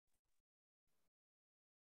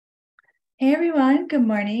Hey everyone, good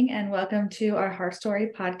morning and welcome to our Heart Story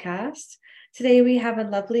podcast. Today we have a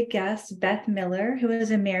lovely guest, Beth Miller, who is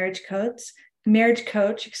a marriage coach,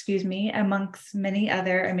 amongst many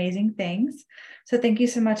other amazing things. So thank you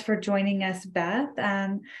so much for joining us, Beth.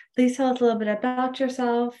 And please tell us a little bit about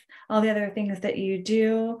yourself, all the other things that you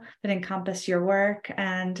do that encompass your work,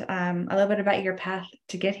 and a little bit about your path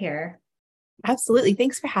to get here. Absolutely.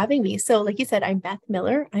 Thanks for having me. So, like you said, I'm Beth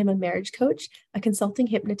Miller. I'm a marriage coach, a consulting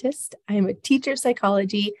hypnotist. I'm a teacher of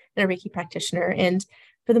psychology and a Reiki practitioner. And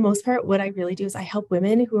for the most part, what I really do is I help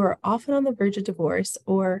women who are often on the verge of divorce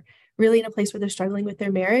or really in a place where they're struggling with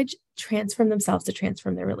their marriage transform themselves to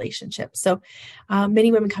transform their relationship. So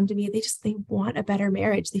many women come to me, they want a better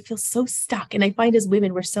marriage. They feel so stuck. And I find as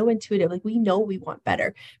women, we're so intuitive, like we know we want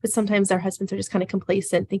better, but sometimes our husbands are just kind of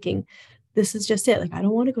complacent thinking, this is just it. Like, I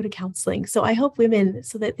don't want to go to counseling. So I help women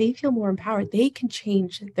so that they feel more empowered. They can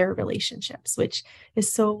change their relationships, which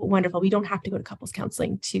is so wonderful. We don't have to go to couples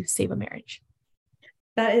counseling to save a marriage.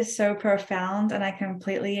 That is so profound, and I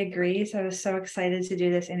completely agree. So I was so excited to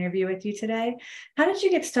do this interview with you today. How did you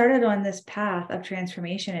get started on this path of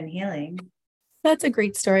transformation and healing? That's a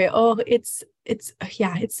great story. Oh, it's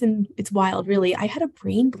wild, really. I had a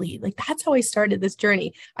brain bleed. Like that's how I started this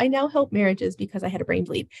journey. I now help marriages because I had a brain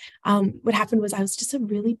bleed. What happened was I was just a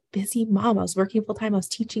really busy mom. I was working full time, I was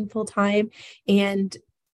teaching full time, and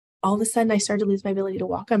all of a sudden I started to lose my ability to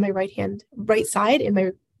walk on my right side, and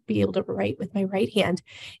my be able to write with my right hand.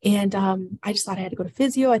 And I just thought I had to go to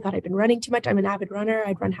physio. I thought I'd been running too much. I'm an avid runner.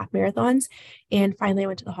 I'd run half marathons. And finally I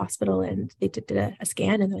went to the hospital and they did a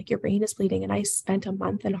scan and they're like, your brain is bleeding. And I spent a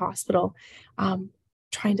month in hospital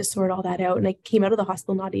trying to sort all that out. And I came out of the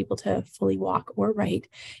hospital not able to fully walk or write.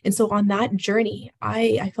 And so on that journey,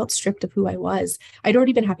 I felt stripped of who I was. I'd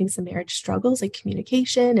already been having some marriage struggles, like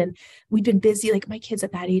communication, and we'd been busy. Like my kids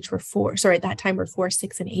at that age were at that time were 4,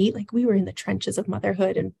 6, and 8. Like we were in the trenches of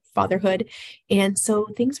motherhood and fatherhood. And so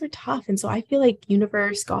things were tough. And so I feel like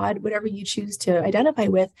universe, God, whatever you choose to identify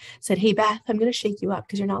with, said, hey, Beth, I'm going to shake you up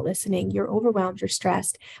because you're not listening. You're overwhelmed. You're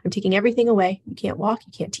stressed. I'm taking everything away. You can't walk.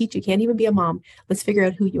 You can't teach. You can't even be a mom. Let's figure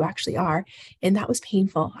out who you actually are. And that was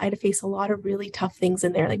painful. I had to face a lot of really tough things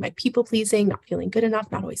in there, like my people pleasing, not feeling good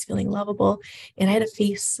enough, not always feeling lovable. And I had to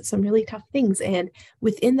face some really tough things. And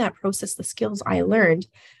within that process, the skills I learned,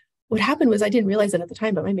 what happened was I didn't realize it at the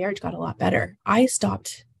time, but my marriage got a lot better. I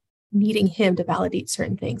stopped needing him to validate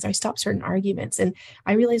certain things. I stopped certain arguments. And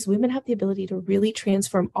I realized women have the ability to really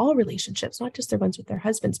transform all relationships, not just their ones with their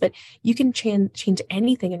husbands, but you can change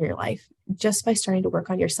anything in your life just by starting to work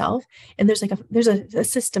on yourself. And there's a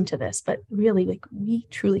system to this, but really like we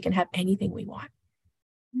truly can have anything we want.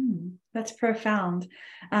 That's profound.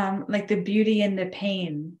 Like the beauty and the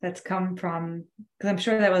pain that's come from, because I'm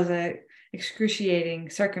sure that was a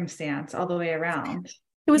excruciating circumstance all the way around.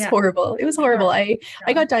 It was Yeah. horrible. It was horrible. Sure.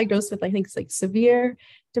 I got diagnosed with I think it's like severe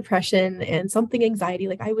depression and something anxiety.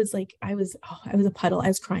 I was a puddle. I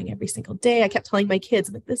was crying every single day. I kept telling my kids,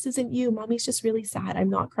 I'm like, this isn't you. Mommy's just really sad.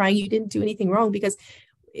 I'm not crying. You didn't do anything wrong because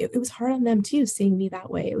it was hard on them too, seeing me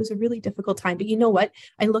that way. It was a really difficult time. But you know what?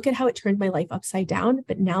 I look at how it turned my life upside down,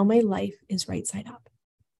 but now my life is right side up.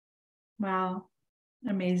 Wow.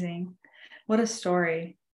 Amazing. What a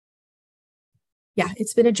story. Yeah,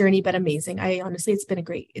 it's been a journey, but amazing.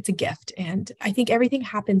 It's a gift. And I think everything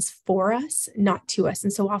happens for us, not to us.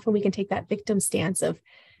 And so often we can take that victim stance of,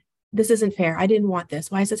 this isn't fair. I didn't want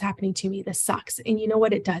this. Why is this happening to me? This sucks. And you know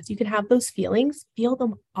what it does? You can have those feelings, feel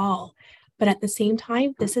them all. But at the same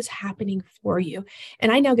time, this is happening for you.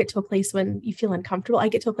 And I now get to a place when you feel uncomfortable. I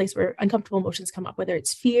get to a place where uncomfortable emotions come up, whether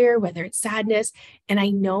it's fear, whether it's sadness. And I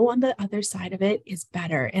know on the other side of it is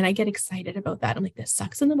better. And I get excited about that. I'm like, this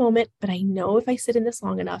sucks in the moment, but I know if I sit in this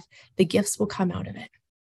long enough, the gifts will come out of it.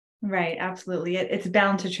 Right. Absolutely. It's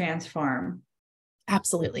bound to transform.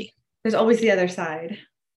 Absolutely. There's always the other side.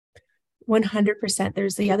 100%.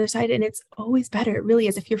 There's the other side, and it's always better. It really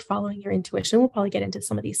is. If you're following your intuition, we'll probably get into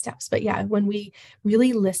some of these steps. But yeah, when we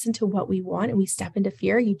really listen to what we want and we step into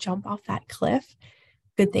fear, you jump off that cliff,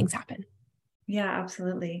 good things happen. Yeah,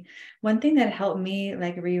 absolutely. One thing that helped me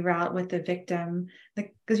like reroute with the victim,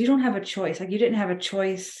 like, because you don't have a choice, like you didn't have a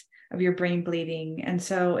choice of your brain bleeding. And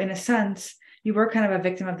so in a sense, you were kind of a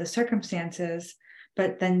victim of the circumstances,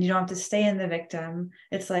 but then you don't have to stay in the victim.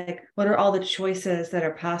 It's like, what are all the choices that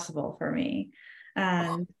are possible for me?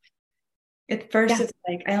 And at first Yeah. it's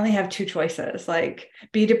like, I only have two choices, like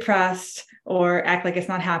be depressed or act like it's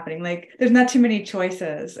not happening. Like there's not too many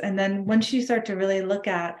choices. And then once you start to really look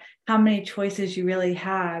at how many choices you really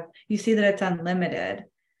have, you see that it's unlimited.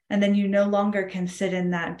 And then you no longer can sit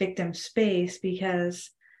in that victim space because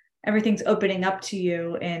everything's opening up to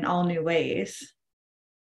you in all new ways.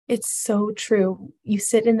 It's so true. You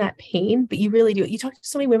sit in that pain, but you really do. You talk to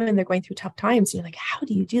so many women, they're going through tough times. And you're like, how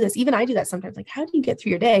do you do this? Even I do that sometimes. Like, how do you get through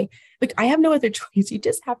your day? Like, I have no other choice. You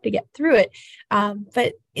just have to get through it.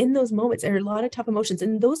 But in those moments, there are a lot of tough emotions.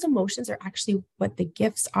 And those emotions are actually what the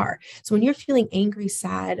gifts are. So when you're feeling angry,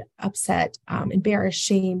 sad, upset, embarrassed,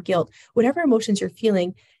 shame, guilt, whatever emotions you're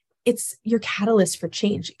feeling, it's your catalyst for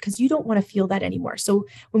change because you don't want to feel that anymore. So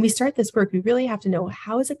when we start this work, we really have to know,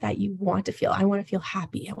 how is it that you want to feel? I want to feel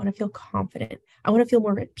happy. I want to feel confident. I want to feel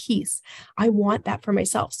more at peace. I want that for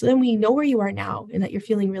myself. So then we know where you are now and that you're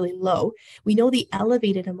feeling really low. We know the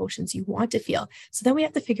elevated emotions you want to feel. So then we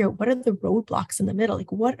have to figure out, what are the roadblocks in the middle?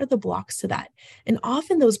 Like, what are the blocks to that? And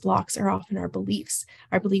often those blocks are often our beliefs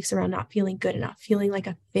around not feeling good enough, feeling like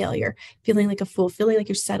a failure, feeling like a fool, feeling like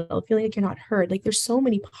you're settled, feeling like you're not heard. Like, there's so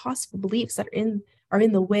many possible beliefs that are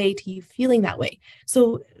in the way to you feeling that way.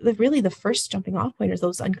 So really the first jumping off point is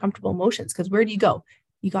those uncomfortable emotions, because where do you go?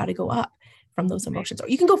 You got to go up from those emotions. Or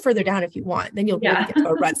you can go further down if you want, then you'll really get to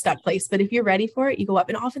a rut stuck place. But if you're ready for it, you go up.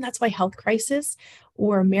 And often that's why health crisis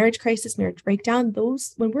or marriage crisis, marriage breakdown,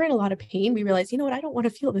 those, when we're in a lot of pain, we realize, you know what, I don't want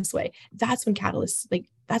to feel this way. That's when catalysts, like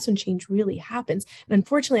that's when change really happens. And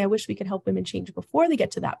unfortunately, I wish we could help women change before they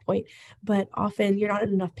get to that point, but often you're not in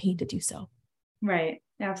enough pain to do so. Right.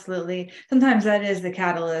 Absolutely. Sometimes that is the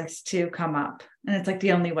catalyst to come up. And it's like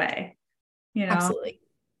the only way, you know, Absolutely.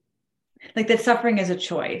 like that suffering is a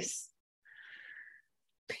choice.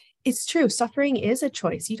 It's true. Suffering is a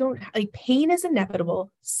choice. You don't, like, pain is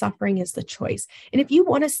inevitable. Suffering is the choice. And if you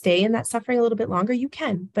want to stay in that suffering a little bit longer, you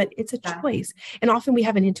can, but it's a Yeah. choice. And often we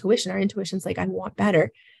have an intuition. Our intuition's like, I want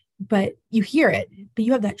better, but you hear it, but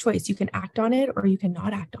you have that choice. You can act on it or you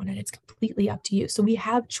cannot act on it. It's completely up to you. So we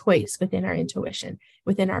have choice within our intuition,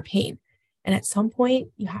 within our pain. And at some point,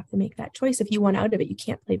 you have to make that choice. If you want out of it, you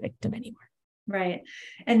can't play victim anymore. Right.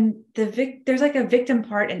 And there's like a victim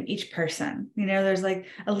part in each person. You know, there's like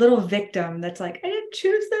a little victim that's like, I didn't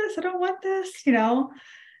choose this. I don't want this, you know,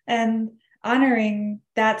 and honoring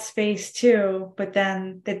that space too, but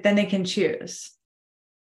then they can choose.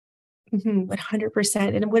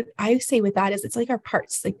 100%. And what I say with that is, it's like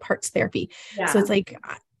parts therapy. So Yeah. it's like,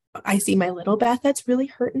 I see my little Beth that's really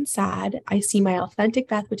hurt and sad. I see my authentic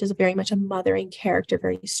Beth, which is very much a mothering character,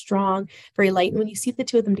 very strong, very light. And when you see the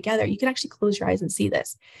two of them together, you can actually close your eyes and see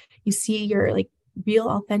this. You see your like real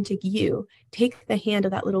authentic you, take the hand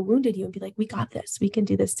of that little wounded you and be like, we got this. We can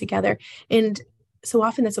do this together. And so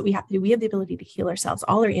often that's what we have to do. We have the ability to heal ourselves.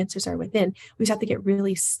 All our answers are within. We just have to get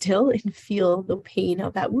really still and feel the pain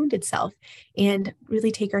of that wounded self and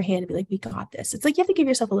really take our hand and be like, we got this. It's like you have to give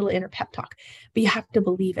yourself a little inner pep talk, but you have to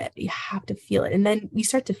believe it. You have to feel it. And then you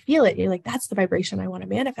start to feel it. And you're like, that's the vibration I want to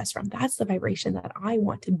manifest from. That's the vibration that I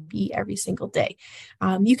want to be every single day.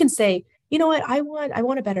 You can say, you know what, I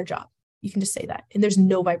want a better job. You can just say that. And there's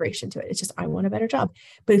no vibration to it. It's just, I want a better job.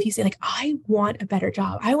 But if you say, like, I want a better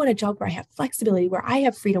job, I want a job where I have flexibility, where I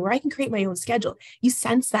have freedom, where I can create my own schedule, you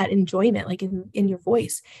sense that enjoyment, like in your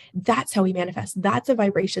voice. That's how we manifest. That's a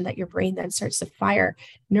vibration that your brain then starts to fire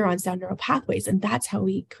neurons down neural pathways. And that's how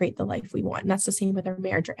we create the life we want. And that's the same with our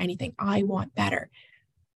marriage or anything. I want better.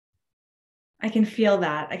 I can feel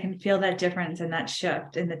that. I can feel that difference and that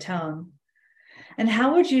shift in the tone. And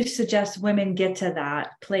how would you suggest women get to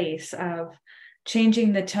that place of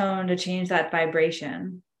changing the tone to change that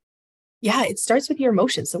vibration? Yeah, it starts with your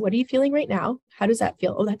emotions. So what are you feeling right now? How does that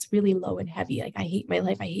feel? Oh, that's really low and heavy. Like, I hate my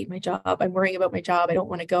life. I hate my job. I'm worrying about my job. I don't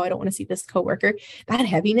want to go. I don't want to see this coworker. That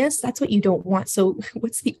heaviness, that's what you don't want. So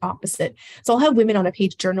what's the opposite? So I'll have women on a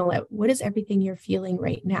page journal out. What is everything you're feeling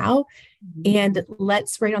right now? And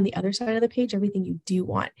let's write on the other side of the page everything you do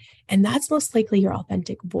want. And that's most likely your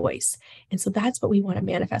authentic voice. And so that's what we want to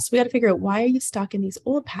manifest. We got to figure out, why are you stuck in these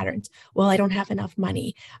old patterns? Well, I don't have enough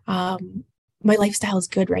money. My lifestyle is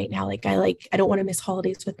good right now. I don't want to miss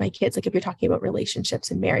holidays with my kids. Like, if you're talking about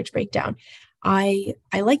relationships and marriage breakdown, I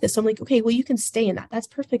like this. So I'm like, okay, well, you can stay in that. That's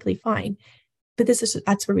perfectly fine. But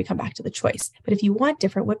that's where we come back to the choice. But if you want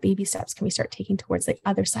different, what baby steps can we start taking towards the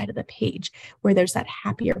other side of the page where there's that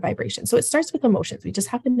happier vibration? So it starts with emotions. We just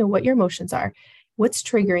have to know what your emotions are, what's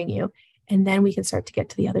triggering you, and then we can start to get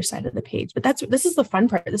to the other side of the page. But this is the fun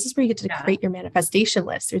part. This is where you get to Yeah. create your manifestation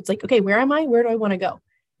list. It's like, okay, where am I? Where do I want to go?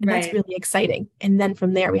 And that's Right. really exciting. And then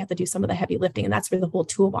from there, we have to do some of the heavy lifting. And that's where the whole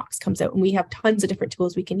toolbox comes out. And we have tons of different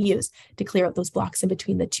tools we can use to clear out those blocks in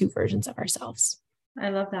between the two versions of ourselves. I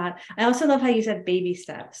love that. I also love how you said baby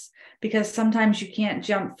steps, because sometimes you can't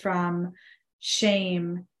jump from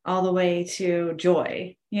shame all the way to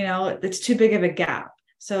joy. You know, it's too big of a gap.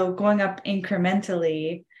 So going up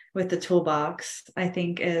incrementally with the toolbox, I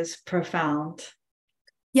think, is profound.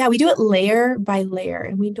 Yeah, we do it layer by layer,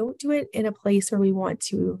 and we don't do it in a place where we want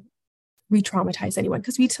to re-traumatize anyone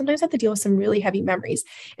because we sometimes have to deal with some really heavy memories.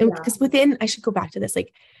 And Yeah. because within, I should go back to this,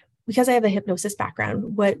 like because I have a hypnosis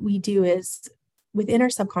background, what we do is within our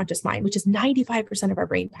subconscious mind, which is 95% of our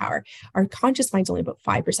brain power, our conscious mind's only about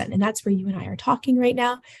 5%. And that's where you and I are talking right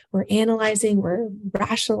now. We're analyzing, we're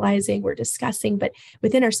rationalizing, we're discussing, but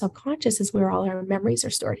within our subconscious is where all our memories are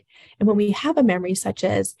stored. And when we have a memory, such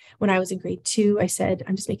as when I was in grade two, I said,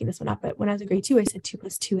 I'm just making this one up, but when I was in grade two, I said 2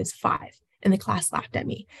 + 2 is 5. And the class laughed at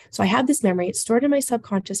me. So I have this memory. It's stored in my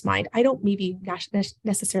subconscious mind. I don't maybe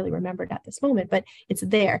necessarily remember it at this moment, but it's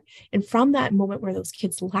there. And from that moment where those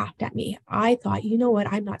kids laughed at me, I thought, you know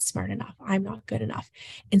what? I'm not smart enough. I'm not good enough.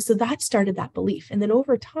 And so that started that belief. And then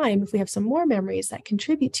over time, if we have some more memories that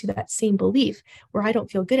contribute to that same belief where I don't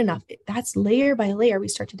feel good enough, that's layer by layer, we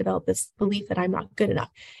start to develop this belief that I'm not good enough.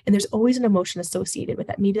 And there's always an emotion associated with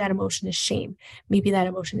that. Maybe that emotion is shame. Maybe that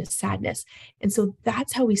emotion is sadness. And so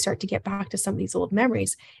that's how we start to get back to some of these old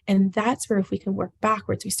memories. And that's where, if we can work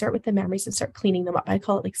backwards, we start with the memories and start cleaning them up. I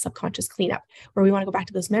call it like subconscious cleanup, where we want to go back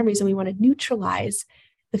to those memories and we want to neutralize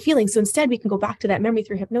the feeling. So instead, we can go back to that memory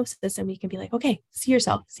through hypnosis and we can be like, okay, see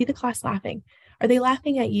yourself, see the class laughing. Are they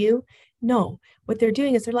laughing at you? No. What they're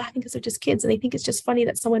doing is they're laughing because they're just kids and they think it's just funny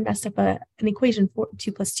that someone messed up an equation for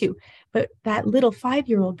 2 + 2. But that little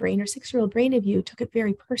 5-year-old brain or 6-year-old brain of you took it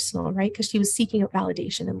very personal, right? Because she was seeking out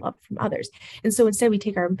validation and love from others. And so instead, we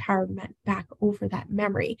take our empowerment back over that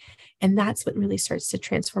memory. And that's what really starts to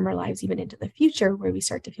transform our lives even into the future, where we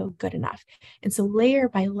start to feel good enough. And so layer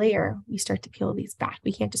by layer, we start to peel these back.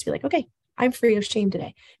 We can't just be like, okay, I'm free of shame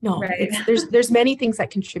today. No, Right. there's many things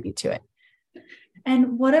that contribute to it.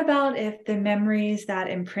 And what about if the memories that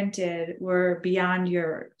imprinted were beyond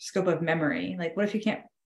your scope of memory? Like, what if you can't,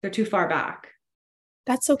 they're too far back?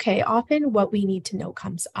 That's okay. Often what we need to know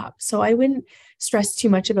comes up. So I wouldn't stress too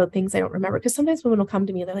much about things I don't remember, because sometimes women will come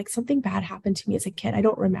to me, they're like, something bad happened to me as a kid. I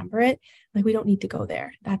don't remember it. Like, we don't need to go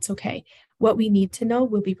there. That's okay. What we need to know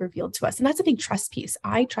will be revealed to us. And that's a big trust piece.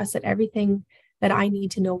 I trust that everything that I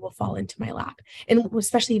need to know will fall into my lap. And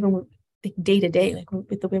especially even with day to day, like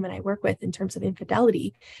with the women I work with in terms of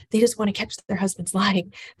infidelity, they just want to catch their husbands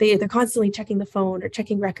lying. They're constantly checking the phone or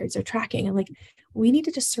checking records or tracking. And like, we need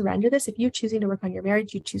to just surrender this. If you're choosing to work on your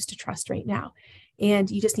marriage, you choose to trust right now.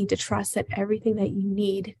 And you just need to trust that everything that you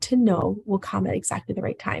need to know will come at exactly the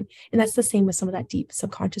right time. And that's the same with some of that deep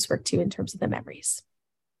subconscious work too, in terms of the memories.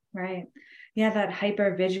 Right. Yeah, that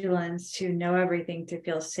hyper vigilance to know everything to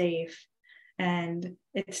feel safe. And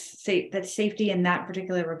it's safe, that safety in that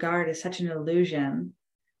particular regard is such an illusion,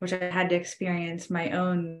 which I had to experience my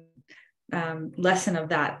own lesson of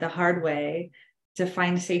that the hard way, to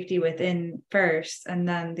find safety within first, and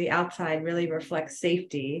then the outside really reflects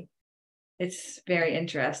safety. It's very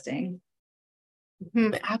interesting.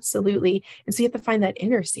 Absolutely. And so you have to find that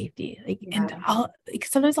inner safety. Like, and Yeah.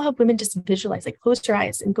 sometimes I'll have women just visualize, like, close your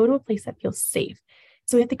eyes and go to a place that feels safe.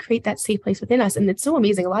 So we have to create that safe place within us. And it's so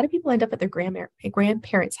amazing. A lot of people end up at their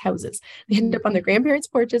grandparents' houses. They end up on their grandparents'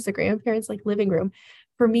 porches, their grandparents' like living room.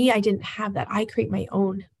 For me, I didn't have that. I create my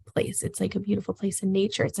own place. It's like a beautiful place in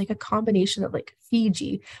nature. It's like a combination of like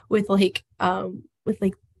Fiji with like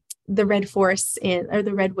the red forests or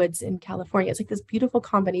the redwoods in California. It's like this beautiful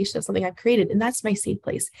combination of something I've created, and that's my safe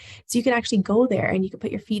place. So you can actually go there and you can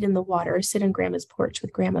put your feet in the water or sit on grandma's porch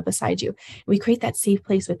with grandma beside you. And we create that safe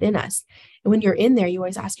place within us. And when you're in there, you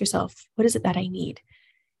always ask yourself, what is it that I need?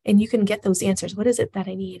 And you can get those answers. What is it that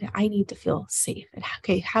I need? I need to feel safe. And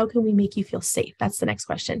okay, how can we make you feel safe? That's the next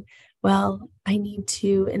question. Well, I need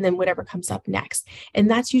to, and then whatever comes up next. And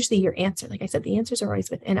that's usually your answer. Like I said, the answers are always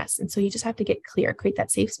within us. And so you just have to get clear, create that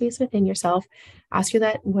safe space within yourself, ask you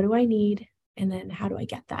that, what do I need? And then how do I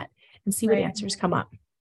get that? And see what Right. answers come up.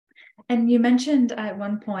 And you mentioned at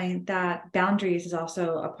one point that boundaries is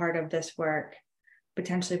also a part of this work,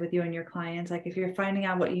 potentially with you and your clients. Like, if you're finding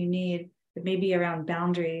out what you need, it may be around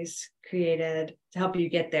boundaries created to help you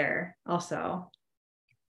get there also.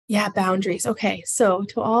 Yeah, boundaries. Okay. So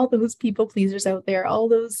to all those people pleasers out there, all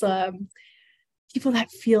those people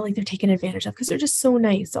that feel like they're taken advantage of because they're just so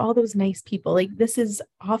nice, all those nice people, like, this is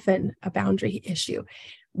often a boundary issue.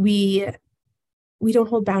 We we don't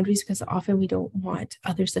hold boundaries because often we don't want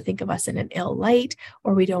others to think of us in an ill light,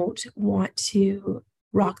 or we don't want to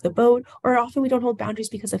rock the boat, or often we don't hold boundaries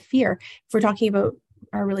because of fear. If we're talking about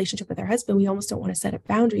our relationship with our husband, we almost don't want to set a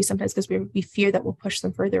boundary sometimes because we fear that we'll push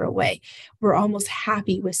them further away. We're almost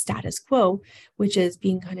happy with status quo, which is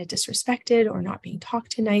being kind of disrespected or not being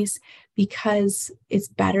talked to nice, because it's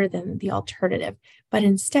better than the alternative. But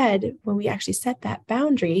instead, when we actually set that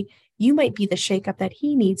boundary, you might be the shakeup that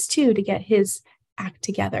he needs too to get his act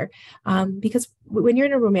together. Because when you're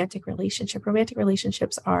in a romantic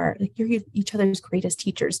relationships are like you're each other's greatest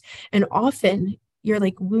teachers. And often you're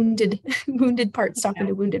like wounded parts talking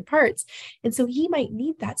to wounded parts. And so he might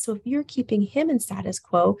need that. So if you're keeping him in status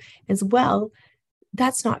quo as well,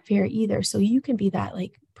 that's not fair either. So you can be that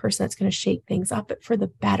like person that's going to shake things up, but for the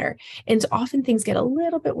better. And often things get a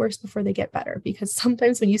little bit worse before they get better, because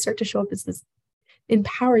sometimes when you start to show up as this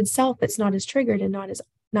empowered self that's not as triggered and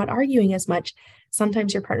not arguing as much,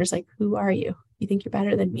 sometimes your partner's like, who are you? You think you're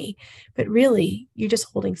better than me, but really you're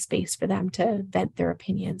just holding space for them to vent their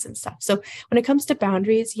opinions and stuff. So when it comes to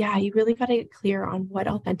boundaries, yeah, you really got to get clear on what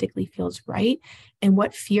authentically feels right and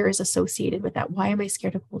what fear is associated with that. Why am I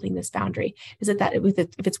scared of holding this boundary? Is it that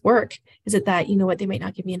if it's work, is it that, you know what, they might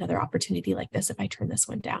not give me another opportunity like this if I turn this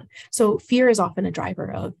one down? So fear is often a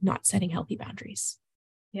driver of not setting healthy boundaries.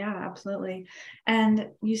 Yeah, absolutely. And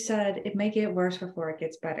you said it may get worse before it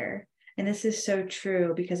gets better. And this is so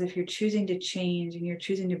true, because if you're choosing to change and you're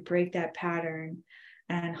choosing to break that pattern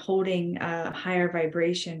and holding a higher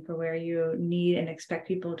vibration for where you need and expect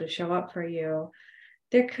people to show up for you,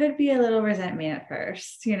 there could be a little resentment at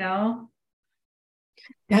first, you know?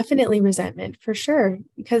 Definitely resentment for sure,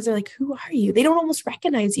 because they're like, who are you? They don't almost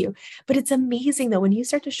recognize you. But it's amazing though, when you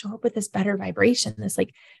start to show up with this better vibration, this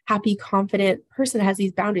like happy, confident person that has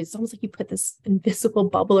these boundaries, it's almost like you put this invisible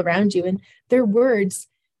bubble around you, and their words,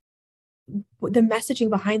 the messaging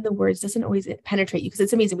behind the words doesn't always penetrate you, because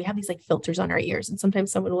it's amazing. We have these like filters on our ears, and sometimes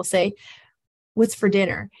someone will say, what's for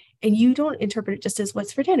dinner? And you don't interpret it just as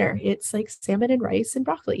what's for dinner. It's like salmon and rice and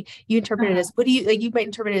broccoli. You interpret it as, what do you like? You might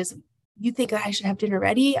interpret it as, you think that I should have dinner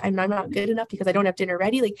ready. I'm not good enough because I don't have dinner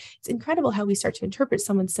ready. Like, it's incredible how we start to interpret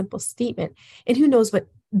someone's simple statement, and who knows what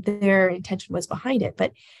their intention was behind it.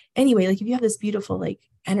 But anyway, like if you have this beautiful, like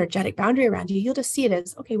energetic boundary around you, you'll just see it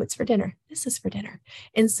as, okay, what's for dinner? This is for dinner.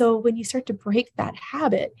 And so when you start to break that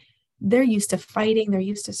habit, they're used to fighting, they're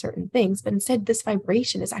used to certain things, but instead this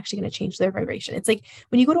vibration is actually going to change their vibration. It's like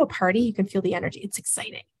when you go to a party, you can feel the energy. It's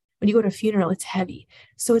exciting. When you go to a funeral, it's heavy.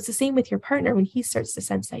 So it's the same with your partner. When he starts to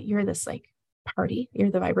sense that you're this like party,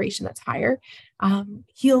 you're the vibration that's higher,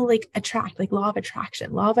 he'll like attract, like law of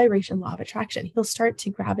attraction, law of vibration, law of attraction. He'll start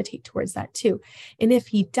to gravitate towards that too. And if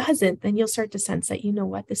he doesn't, then you'll start to sense that, you know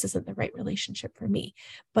what, this isn't the right relationship for me.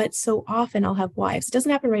 But so often I'll have wives, it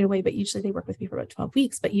doesn't happen right away, but usually they work with me for about 12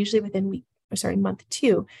 weeks, but usually within month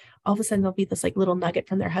 2, all of a sudden there'll be this like little nugget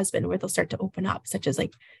from their husband where they'll start to open up, such as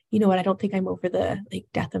like, you know what, I don't think I'm over the like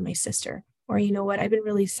death of my sister. Or, you know what, I've been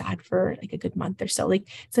really sad for like a good month or so. Like,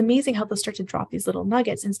 it's amazing how they'll start to drop these little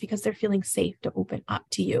nuggets. And it's because they're feeling safe to open up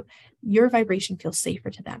to you. Your vibration feels safer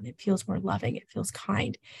to them. It feels more loving. It feels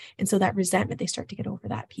kind. And so that resentment, they start to get over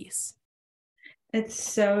that piece. It's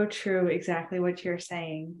so true, exactly what you're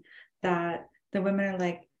saying, that the women are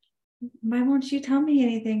like, why won't you tell me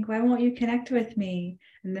anything? Why won't you connect with me?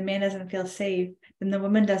 And the man doesn't feel safe. Then the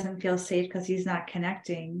woman doesn't feel safe because he's not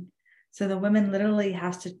connecting. So the woman literally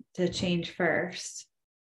has to change first,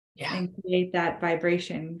 and create that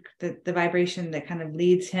vibration, the vibration that kind of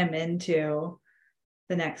leads him into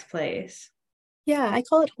the next place. Yeah, I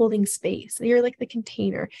call it holding space. You're like the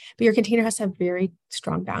container, but your container has to have very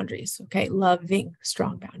strong boundaries. Okay. Loving,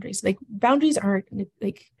 strong boundaries. Like boundaries aren't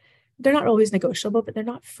like, they're not always negotiable, but they're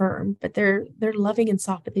not firm, but they're loving and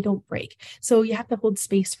soft, but they don't break. So you have to hold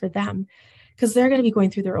space for them, because they're going to be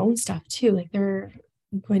going through their own stuff too. Like they're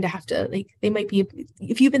going to have to, like, they might be,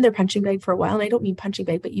 if you've been their punching bag for a while, and I don't mean punching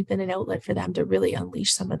bag, but you've been an outlet for them to really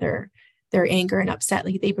unleash some of their anger and upset,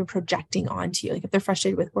 like they've been projecting onto you. Like if they're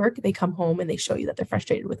frustrated with work, they come home and they show you that they're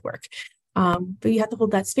frustrated with work. But you have to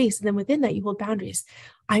hold that space. And then within that, you hold boundaries.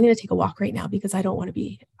 I'm going to take a walk right now because I don't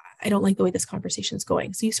like the way this conversation is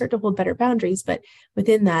going. So you start to hold better boundaries, but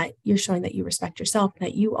within that, you're showing that you respect yourself and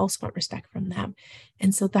that you also want respect from them.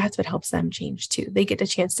 And so that's what helps them change too. They get a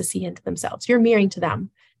chance to see into themselves. You're mirroring to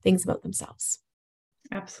them things about themselves.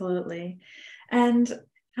 Absolutely. And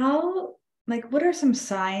what are some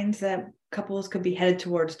signs that couples could be headed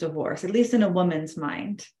towards divorce, at least in a woman's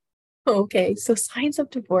mind? Okay, so signs of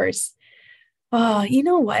divorce. You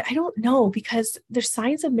know what? I don't know, because there's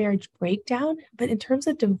signs of marriage breakdown, but in terms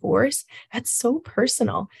of divorce, that's so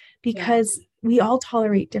personal, because we all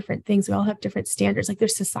tolerate different things. We all have different standards. Like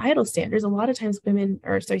there's societal standards. A lot of times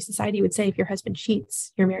society would say if your husband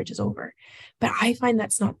cheats, your marriage is over. But I find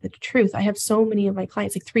that's not the truth. I have so many of my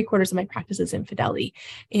clients, like 3/4 of my practice is infidelity.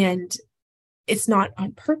 And it's not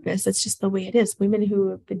on purpose. It's just the way it is. Women who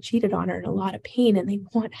have been cheated on are in a lot of pain and they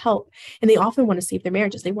want help, and they often want to save their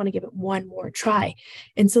marriages. They want to give it one more try.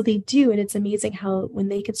 And so they do. And it's amazing how when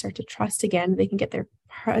they can start to trust again, they can get their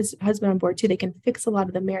husband on board too. They can fix a lot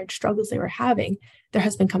of the marriage struggles they were having. Their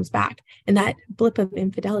husband comes back, and that blip of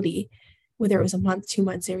infidelity, whether it was a month, 2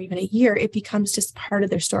 months, or even a year, it becomes just part of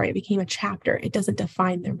their story. It became a chapter. It doesn't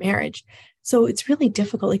define their marriage. So it's really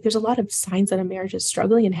difficult. Like there's a lot of signs that a marriage is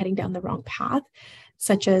struggling and heading down the wrong path,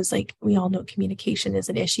 such as like we all know communication is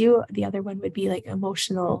an issue. The other one would be like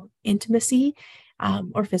emotional intimacy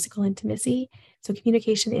or physical intimacy. So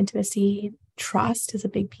communication, intimacy, trust is a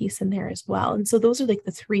big piece in there as well. And so those are like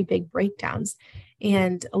the three big breakdowns.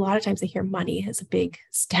 And a lot of times I hear money as a big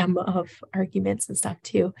stem of arguments and stuff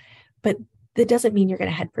too. But that doesn't mean you're going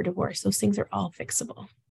to head for divorce. Those things are all fixable.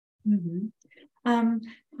 Mm-hmm.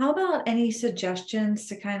 How about any suggestions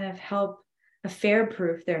to kind of help affair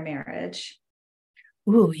proof their marriage?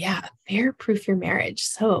 Ooh, yeah, affair proof your marriage.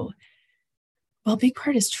 So, well, a big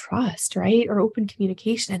part is trust, right? Or open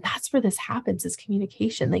communication. And that's where this happens is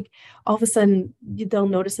communication. Like all of a sudden they'll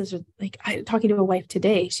notice this, like I talking to a wife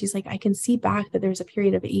today, she's like, I can see back that there's a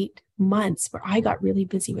period of 8 months where I got really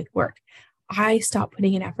busy with work. I stopped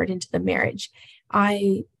putting an effort into the marriage.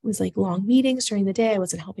 I was like long meetings during the day. I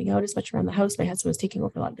wasn't helping out as much around the house. My husband was taking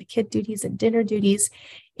over a lot of the kid duties and dinner duties.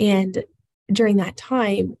 And during that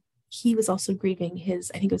time, he was also grieving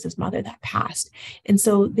I think it was his mother that passed. And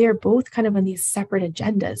so they're both kind of on these separate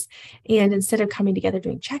agendas. And instead of coming together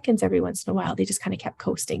doing check-ins every once in a while, they just kind of kept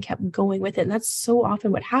coasting, kept going with it. And that's so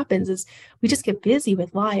often what happens is we just get busy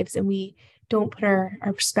with lives and we don't put our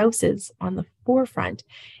spouses on the forefront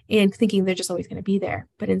and thinking they're just always going to be there.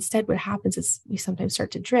 But instead, what happens is we sometimes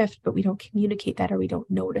start to drift, but we don't communicate that or we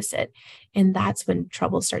don't notice it. And that's when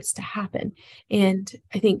trouble starts to happen. And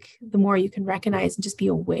I think the more you can recognize and just be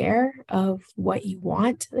aware of what you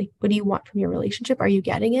want, like what do you want from your relationship? Are you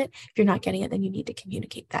getting it? If you're not getting it, then you need to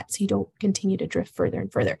communicate that so you don't continue to drift further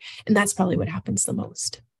and further. And that's probably what happens the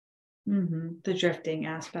most. Mm-hmm. The drifting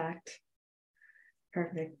aspect.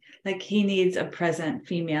 Perfect. Like he needs a present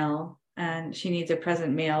female and she needs a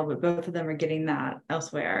present male, but both of them are getting that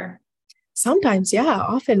elsewhere. Sometimes, yeah,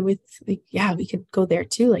 often with like, yeah, we could go there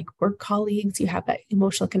too. Like work colleagues, you have that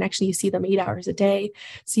emotional connection. You see them 8 hours a day.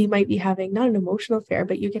 So you might be having not an emotional affair,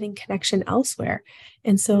 but you're getting connection elsewhere.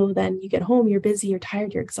 And so then you get home, you're busy, you're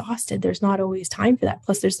tired, you're exhausted. There's not always time for that.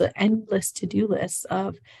 Plus, there's the endless to-do list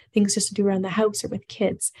of things just to do around the house or with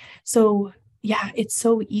kids. So yeah, it's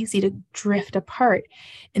so easy to drift apart.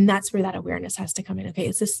 And that's where that awareness has to come in. Okay,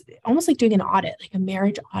 is this almost like doing an audit, like a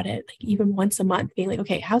marriage audit, like even once a month, being like,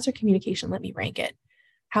 okay, how's our communication? Let me rank it.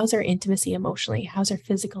 How's our intimacy emotionally? How's our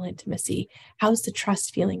physical intimacy? How's the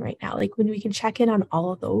trust feeling right now? Like when we can check in on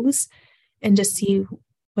all of those and just see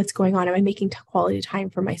what's going on. Am I making quality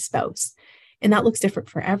time for my spouse? And that looks different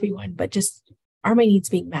for everyone, but just are my needs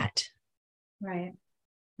being met? Right,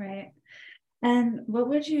 right. And what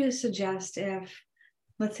would you suggest if,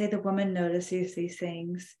 let's say, the woman notices these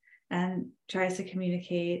things and tries to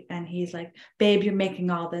communicate, and he's like, babe, you're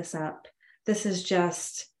making all this up. This is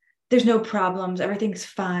just, there's no problems. Everything's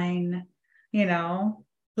fine. But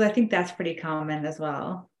I think that's pretty common as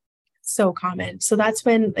well. So common. So that's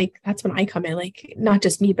when I come in, like not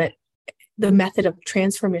just me, but the method of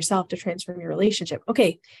transform yourself to transform your relationship.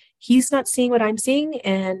 Okay, he's not seeing what I'm seeing,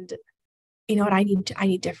 and you know what, I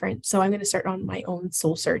need different. So I'm going to start on my own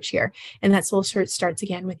soul search here. And that soul search starts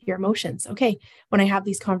again with your emotions. Okay, when I have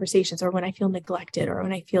these conversations or when I feel neglected or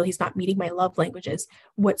when I feel he's not meeting my love languages,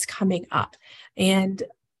 what's coming up? And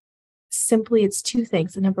simply it's two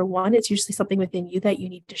things. And number one, it's usually something within you that you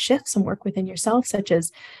need to shift, some work within yourself, such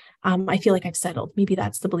as I feel like I've settled. Maybe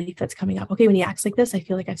that's the belief that's coming up. Okay, when he acts like this, I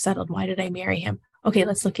feel like I've settled. Why did I marry him? Okay,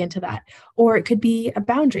 let's look into that. Or it could be a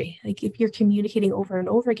boundary. Like if you're communicating over and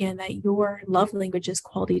over again that your love language is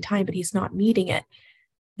quality time, but he's not meeting it,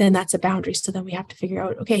 then that's a boundary. So then we have to figure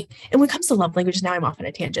out, okay, and when it comes to love languages, now I'm off on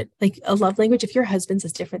a tangent. Like a love language, if your husband's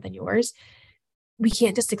is different than yours, we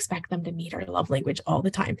can't just expect them to meet our love language all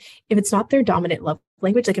the time. If it's not their dominant love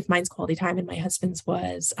language, like if mine's quality time and my husband's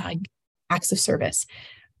was acts of service,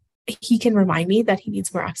 he can remind me that he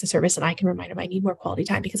needs more acts of service and I can remind him I need more quality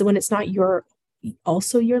time, because when it's not your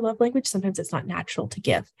love language, sometimes it's not natural to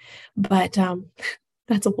give. But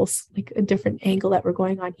that's a whole like a different angle that we're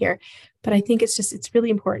going on here. But I think it's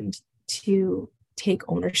really important to take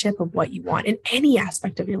ownership of what you want in any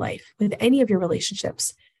aspect of your life. With any of your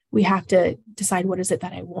relationships, we have to decide what is it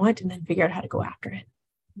that I want and then figure out how to go after it.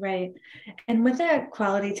 Right. And with that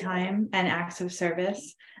quality time and acts of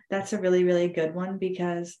service, that's a really, really good one,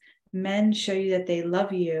 because men show you that they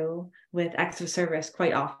love you with acts of service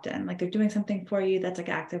quite often. Like they're doing something for you that's like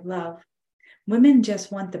active love. Women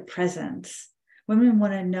just want the presence. Women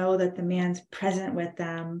want to know that the man's present with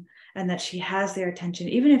them and that she has their attention,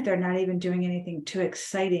 even if they're not even doing anything too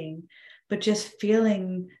exciting, but just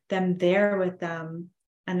feeling them there with them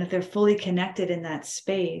and that they're fully connected in that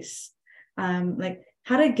space. Like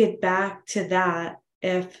how to get back to that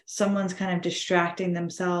if someone's kind of distracting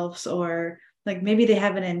themselves, or like maybe they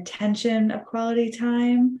have an intention of quality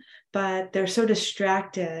time, but they're so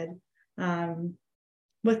distracted.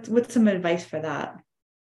 What's some advice for that?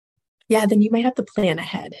 Yeah, then you might have to plan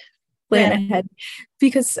ahead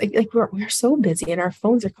because like we're so busy and our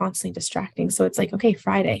phones are constantly distracting. So it's like, okay,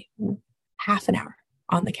 Friday, half an hour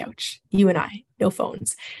on the couch, you and I, no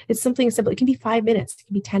phones. It's something simple. It can be 5 minutes, it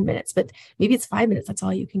can be 10 minutes, but maybe it's 5 minutes. That's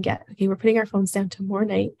all you can get. Okay, we're putting our phones down tomorrow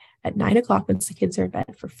night at 9 o'clock once the kids are in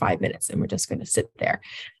bed for 5 minutes, and we're just going to sit there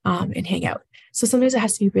and hang out. So sometimes it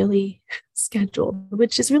has to be really scheduled,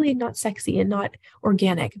 which is really not sexy and not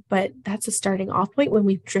organic, but that's a starting off point when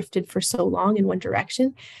we've drifted for so long in one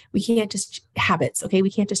direction. We can't just habits. Okay, we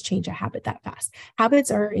can't just change a habit that fast.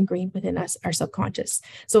 Habits are ingrained within us, our subconscious.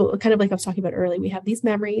 So kind of like I was talking about earlier, we have these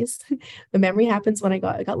memories. The memory happens when I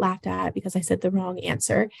got laughed at because I said the wrong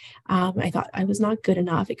answer. I thought I was not good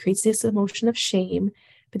enough. It creates this emotion of shame.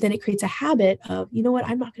 But then it creates a habit of, you know what,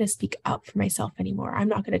 I'm not going to speak up for myself anymore. I'm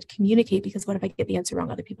not going to communicate because what if I get the answer wrong?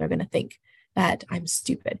 Other people are going to think that I'm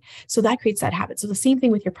stupid. So that creates that habit. So the same thing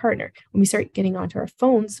with your partner. When we start getting onto our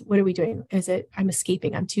phones, what are we doing? Is it, I'm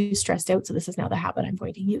escaping, I'm too stressed out. So this is now the habit I'm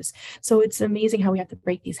going to use. So it's amazing how we have to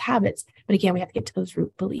break these habits. But again, we have to get to those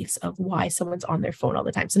root beliefs of why someone's on their phone all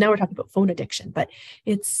the time. So now we're talking about phone addiction, but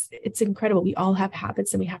it's incredible. We all have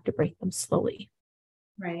habits and we have to break them slowly.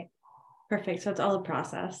 Right. Perfect. So it's all a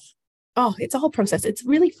process. Oh, it's a whole process. It's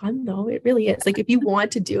really fun though. It really is. Like if you want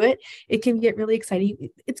to do it, it can get really exciting.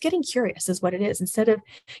 It's getting curious is what it is. Instead of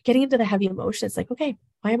getting into the heavy emotion, it's like, okay,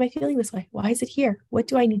 why am I feeling this way? Why is it here? What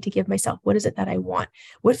do I need to give myself? What is it that I want?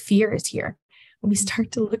 What fear is here? When we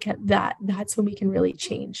start to look at that, that's when we can really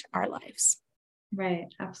change our lives. Right.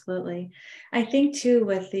 Absolutely. I think too,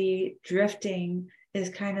 with the drifting is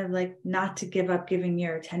kind of like not to give up giving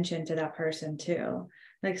your attention to that person too.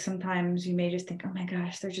 Like sometimes you may just think, oh my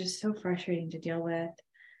gosh, they're just so frustrating to deal with.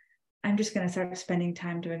 I'm just going to start spending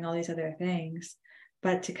time doing all these other things.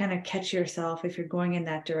 But to kind of catch yourself if you're going in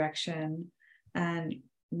that direction and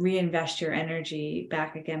reinvest your energy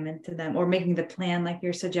back again into them, or making the plan like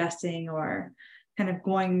you're suggesting, or kind of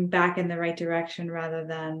going back in the right direction rather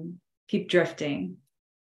than keep drifting.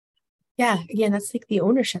 Yeah, again, that's like the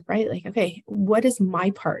ownership, right? Like, okay, what is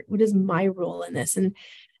my part? What is my role in this? And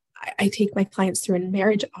I take my clients through a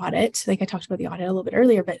marriage audit. Like I talked about the audit a little bit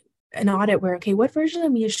earlier, but an audit where, okay, what version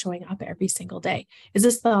of me is showing up every single day? Is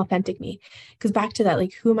this the authentic me? Because back to that,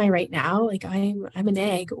 like, who am I right now? Like I'm an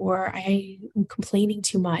egg, or I'm complaining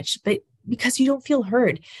too much, but because you don't feel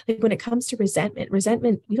heard. Like when it comes to resentment,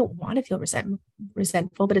 we don't want to feel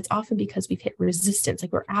resentful, but it's often because we've hit resistance.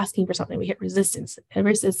 Like we're asking for something, we hit resistance and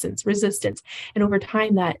resistance. And over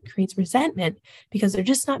time that creates resentment because they're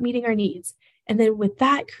just not meeting our needs. And then with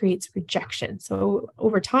that creates rejection. So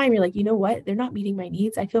over time, you're like, you know what? They're not meeting my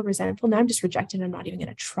needs. I feel resentful. Now I'm just rejected. I'm not even going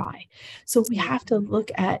to try. So we have to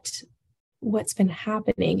look at what's been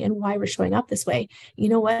happening and why we're showing up this way. You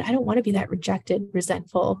know what? I don't want to be that rejected,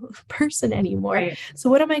 resentful person anymore. Right. So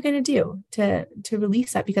what am I going to do to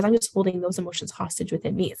release that? Because I'm just holding those emotions hostage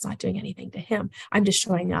within me. It's not doing anything to him. I'm just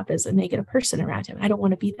showing up as a negative person around him. I don't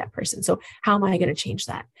want to be that person. So how am I going to change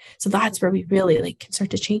that? So that's where we really like can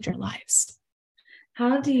start to change our lives.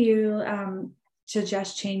 How do you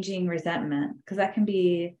suggest changing resentment? Because that can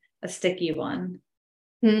be a sticky one.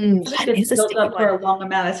 That is It's a built sticky up for one. a long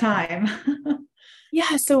amount of time.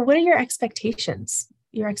 Yeah. So, what are your expectations?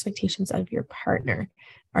 Your expectations of your partner?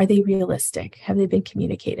 Are they realistic? Have they been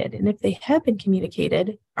communicated? And if they have been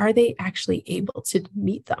communicated, are they actually able to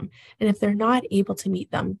meet them? And if they're not able to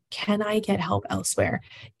meet them, can I get help elsewhere?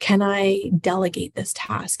 Can I delegate this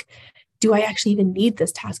task? Do I actually even need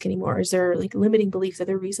this task anymore? Is there like limiting beliefs? Are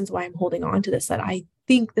there reasons why I'm holding on to this that I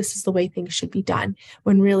think this is the way things should be done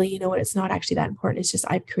when really, you know what, it's not actually that important. It's just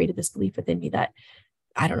I've created this belief within me that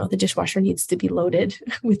I don't know, the dishwasher needs to be loaded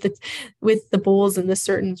with the bowls in this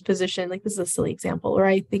certain position. Like this is a silly example. Or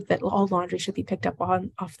I think that all laundry should be picked up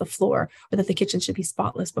off the floor, or that the kitchen should be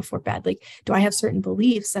spotless before bed. Like, do I have certain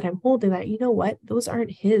beliefs that I'm holding that, you know what, those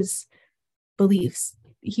aren't his beliefs.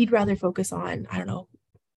 He'd rather focus on, I don't know,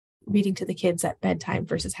 reading to the kids at bedtime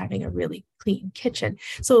versus having a really clean kitchen.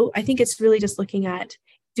 So I think it's really just looking at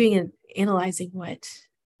doing and analyzing what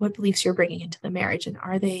beliefs you're bringing into the marriage, and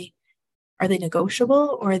are they Are they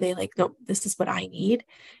negotiable, or are they like, no, this is what I need?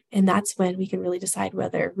 And that's when we can really decide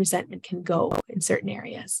whether resentment can go in certain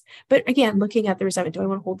areas. But again, looking at the resentment, do I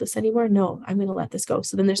want to hold this anymore? No, I'm going to let this go.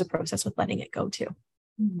 So then there's a process with letting it go too.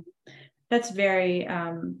 Mhm. That's very,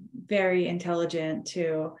 very intelligent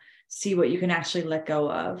to see what you can actually let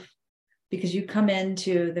go of, because you come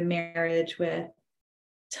into the marriage with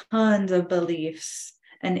tons of beliefs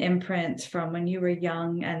and imprints from when you were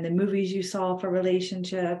young, and the movies you saw for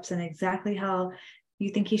relationships, and exactly how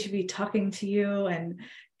you think he should be talking to you and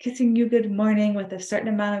kissing you good morning with a certain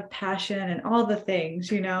amount of passion and all the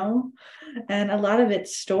things, and a lot of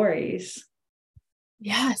it's stories.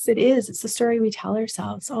 Yes, it is. It's the story we tell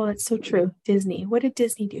ourselves. Oh, that's so true. Disney. What did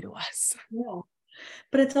Disney do to us? Yeah.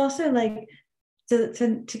 But it's also like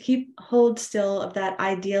to keep hold still of that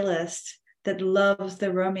idealist that loves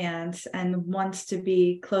the romance and wants to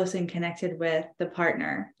be close and connected with the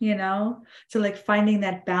partner, so like finding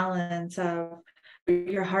that balance of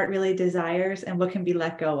your heart really desires and what can be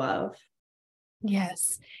let go of.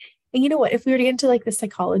 Yes. And you know what? If we were to get into like the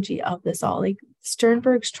psychology of this all, like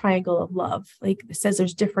Sternberg's triangle of love, like it says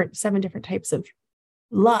there's 7 different types of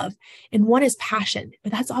love, and one is passion,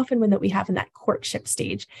 but that's often one that we have in that courtship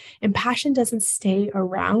stage, and passion doesn't stay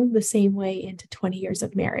around the same way into 20 years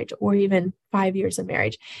of marriage or even 5 years of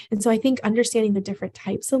marriage. And so I think understanding the different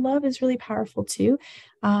types of love is really powerful too.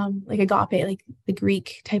 Like agape, like the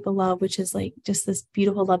Greek type of love, which is like just this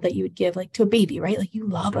beautiful love that you would give like to a baby, right? Like you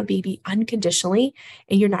love a baby unconditionally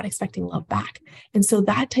and you're not expecting love back. And so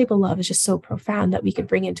that type of love is just so profound that we could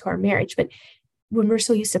bring into our marriage. But when we're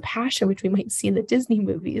so used to passion, which we might see in the Disney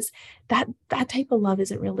movies, that type of love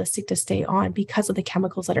isn't realistic to stay on because of the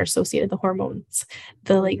chemicals that are associated, the hormones,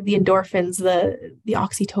 the endorphins, the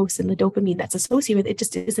oxytocin, the dopamine that's associated with it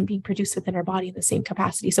just isn't being produced within our body in the same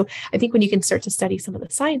capacity. So I think when you can start to study some of the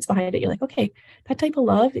science behind it, you're like, okay, that type of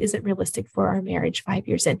love isn't realistic for our marriage 5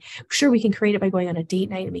 years in. Sure, we can create it by going on a date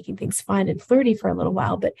night and making things fun and flirty for a little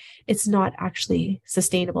while, but it's not actually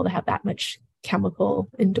sustainable to have that much chemical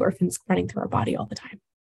endorphins running through our body all the time.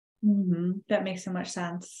 That makes so much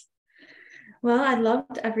sense. Well, I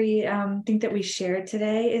loved every thing that we shared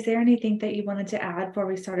today. Is there anything that you wanted to add before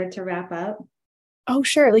we started to wrap up? Oh,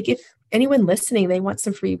 sure. Like if anyone listening, they want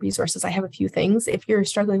some free resources, I have a few things. If you're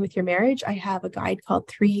struggling with your marriage, I have a guide called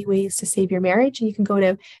 3 Ways to Save Your Marriage. And you can go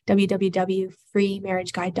to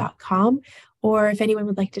www.freemarriageguide.com. Or if anyone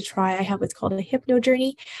would like to try, I have what's called a hypno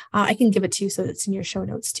journey. I can give it to you so it's in your show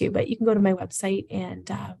notes too. But you can go to my website and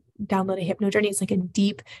download a hypno journey. It's like a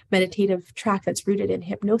deep meditative track that's rooted in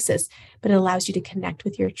hypnosis, but it allows you to connect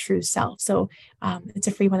with your true self. So it's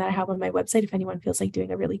a free one that I have on my website if anyone feels like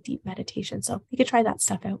doing a really deep meditation. So you could try that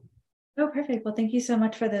stuff out. Oh, perfect. Well, thank you so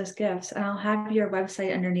much for those gifts. And I'll have your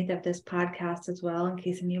website underneath of this podcast as well, in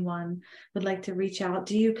case anyone would like to reach out.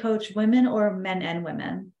 Do you coach women or men and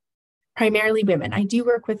women? Primarily women. I do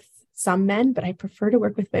work with some men, but I prefer to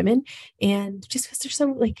work with women. And just because there's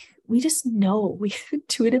some like, we just know, we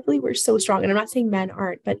intuitively, we're so strong. And I'm not saying men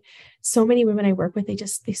aren't, but so many women I work with, they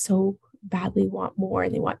so badly want more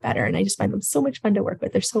and they want better. And I just find them so much fun to work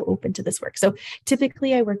with. They're so open to this work. So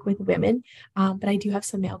typically I work with women, but I do have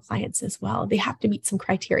some male clients as well. They have to meet some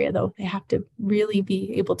criteria though. They have to really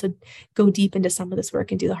be able to go deep into some of this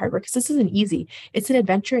work and do the hard work because this isn't easy. It's an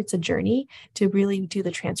adventure. It's a journey to really do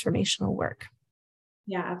the transformational work.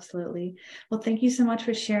 Yeah, absolutely. Well, thank you so much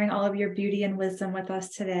for sharing all of your beauty and wisdom with us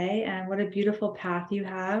today. And what a beautiful path you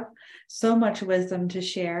have. So much wisdom to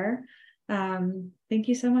share. Thank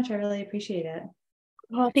you so much. I really appreciate it.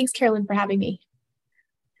 Well, thanks, Carolyn, for having me.